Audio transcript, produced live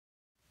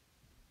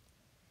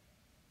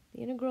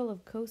integral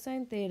of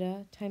cosine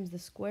theta times the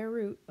square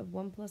root of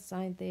 1 plus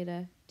sine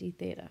theta d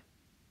theta.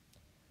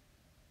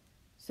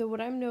 So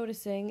what I'm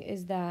noticing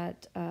is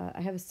that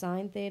I have a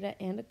sine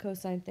theta and a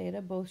cosine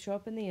theta, both show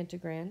up in the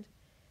integrand.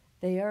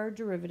 They are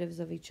derivatives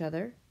of each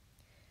other.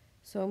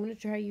 So I'm going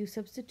to try u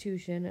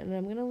substitution, and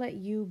I'm going to let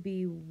u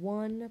be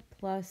 1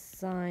 plus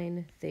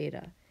sine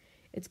theta.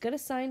 It's got a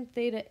sine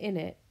theta in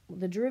it.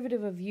 The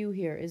derivative of u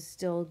here is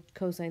still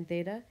cosine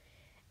theta,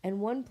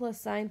 and 1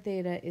 plus sine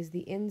theta is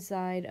the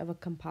inside of a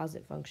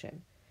composite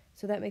function.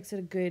 So that makes it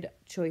a good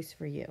choice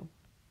for u.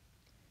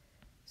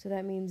 So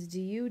that means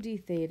du d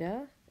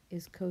theta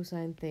is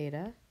cosine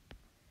theta,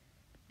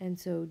 and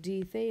so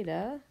d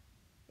theta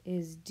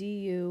is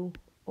du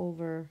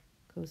over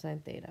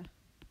cosine theta.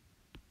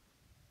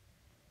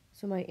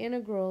 So my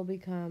integral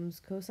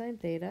becomes cosine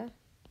theta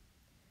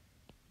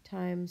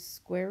times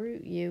square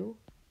root u,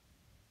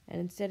 and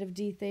instead of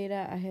d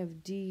theta, I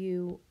have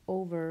du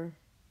over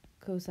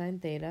cosine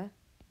theta.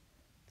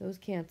 Those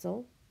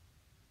cancel.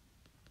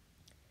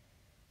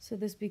 So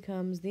this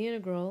becomes the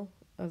integral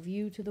of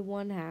u to the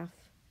 1/2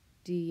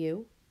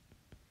 du.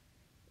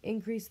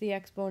 Increase the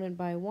exponent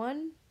by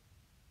 1,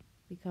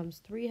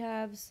 becomes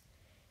 3/2.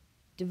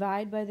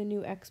 Divide by the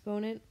new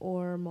exponent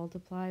or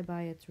multiply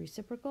by its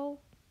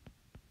reciprocal,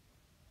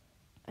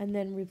 and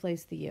then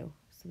replace the u.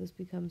 So this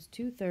becomes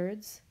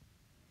 2/3.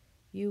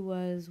 U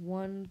was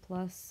 1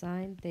 plus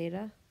sine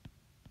theta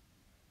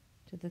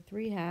to the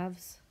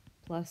 3/2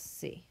 plus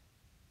c.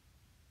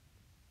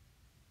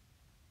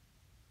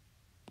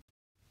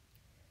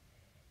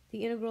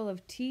 The integral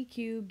of t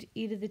cubed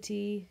e to the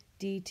t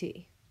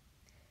dt.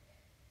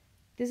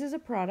 This is a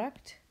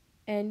product,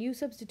 and u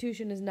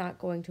substitution is not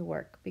going to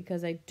work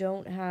because I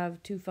don't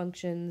have two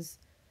functions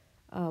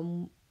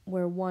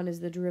where one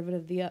is the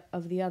derivative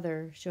of the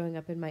other showing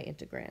up in my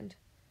integrand.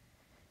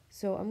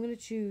 So I'm going to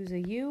choose a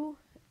u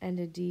and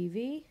a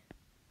dv.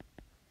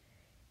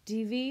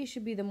 dv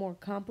should be the more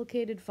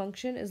complicated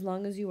function as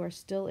long as you are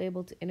still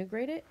able to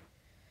integrate it.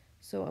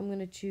 So I'm going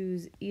to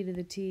choose e to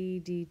the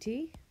t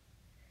dt,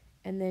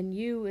 and then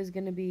u is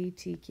going to be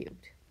t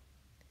cubed.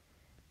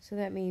 So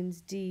that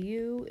means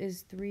du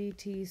is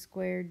 3t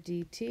squared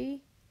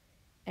dt,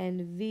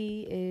 and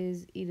v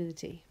is e to the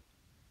t.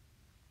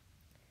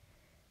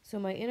 So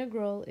my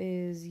integral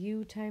is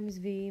u times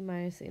v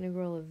minus the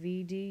integral of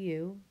v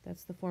du.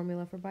 That's the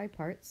formula for by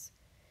parts.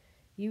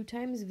 U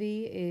times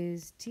v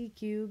is t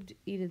cubed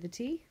e to the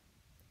t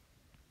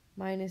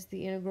minus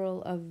the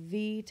integral of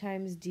v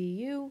times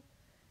du.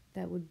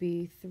 That would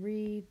be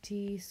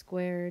 3t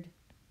squared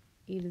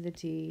e to the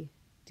t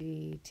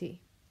dt.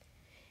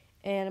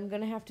 And I'm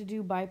going to have to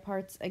do by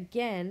parts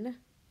again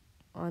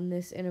on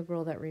this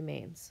integral that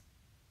remains.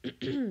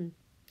 I'm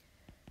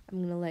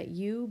going to let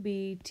u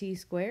be t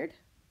squared,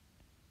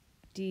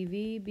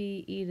 dv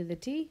be e to the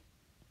t,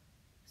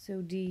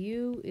 so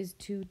du is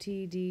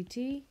 2t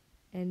dt,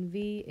 and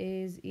v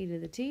is e to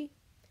the t.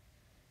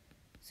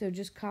 So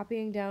just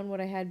copying down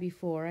what I had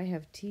before, I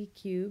have t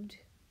cubed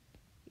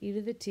e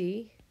to the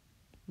t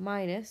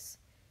minus,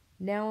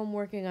 now I'm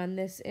working on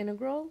this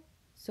integral,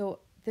 so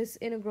this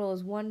integral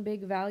is one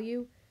big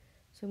value,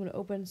 so I'm going to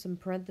open some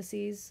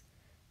parentheses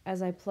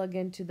as I plug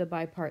into the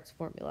by parts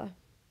formula.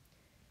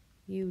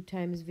 U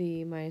times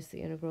v minus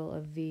the integral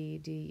of v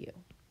du.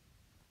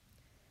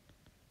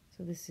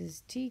 So this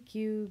is t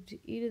cubed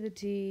e to the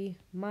t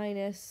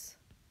minus,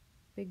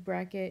 big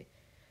bracket,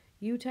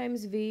 u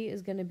times v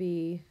is going to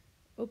be,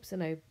 oops,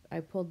 and I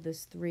pulled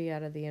this 3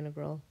 out of the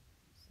integral,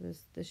 so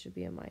this should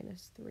be a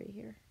minus 3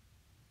 here.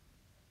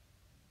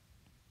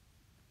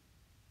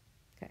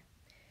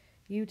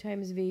 U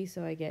times v,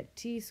 so I get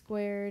t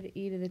squared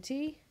e to the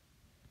t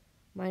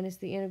minus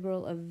the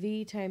integral of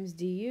v times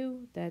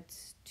du,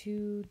 that's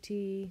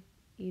 2t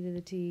e to the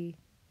t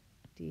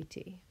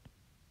dt.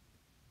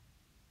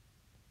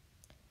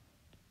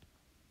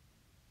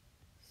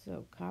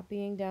 So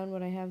copying down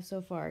what I have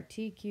so far,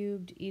 t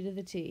cubed e to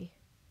the t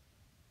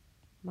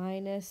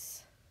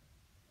minus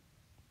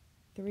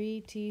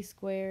 3t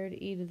squared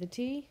e to the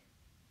t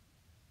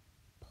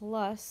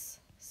plus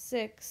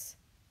 6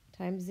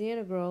 times the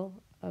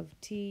integral of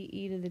t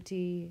e to the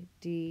t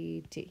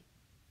dt.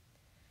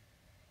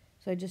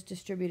 So I just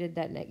distributed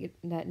that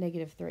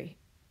negative 3.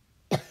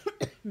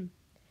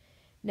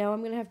 Now I'm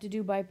going to have to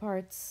do by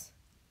parts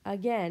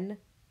again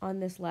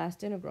on this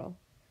last integral.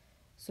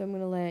 So I'm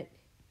going to let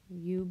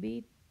u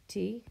be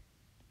t,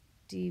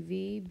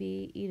 dv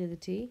be e to the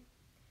t.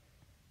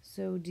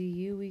 So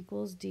du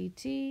equals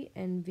dt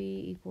and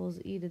v equals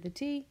e to the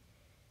t.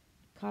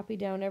 Copy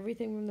down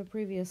everything from the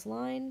previous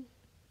line.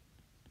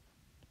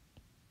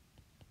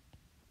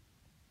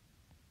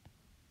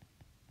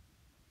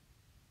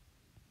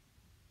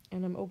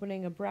 And I'm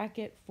opening a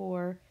bracket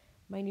for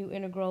my new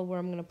integral where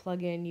I'm going to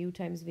plug in u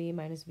times v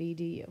minus v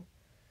du.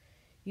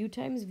 U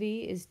times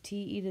v is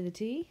t e to the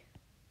t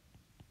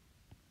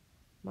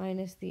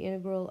minus the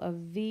integral of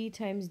v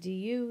times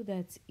du,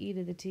 that's e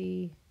to the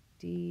t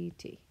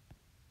dt.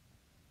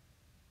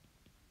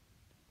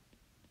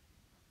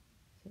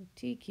 So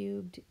t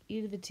cubed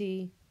e to the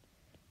t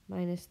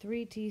minus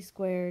 3t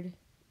squared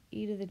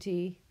e to the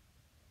t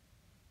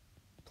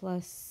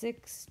plus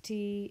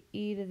 6t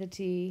e to the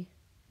t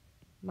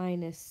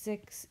minus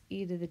 6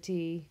 e to the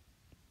t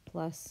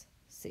plus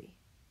c.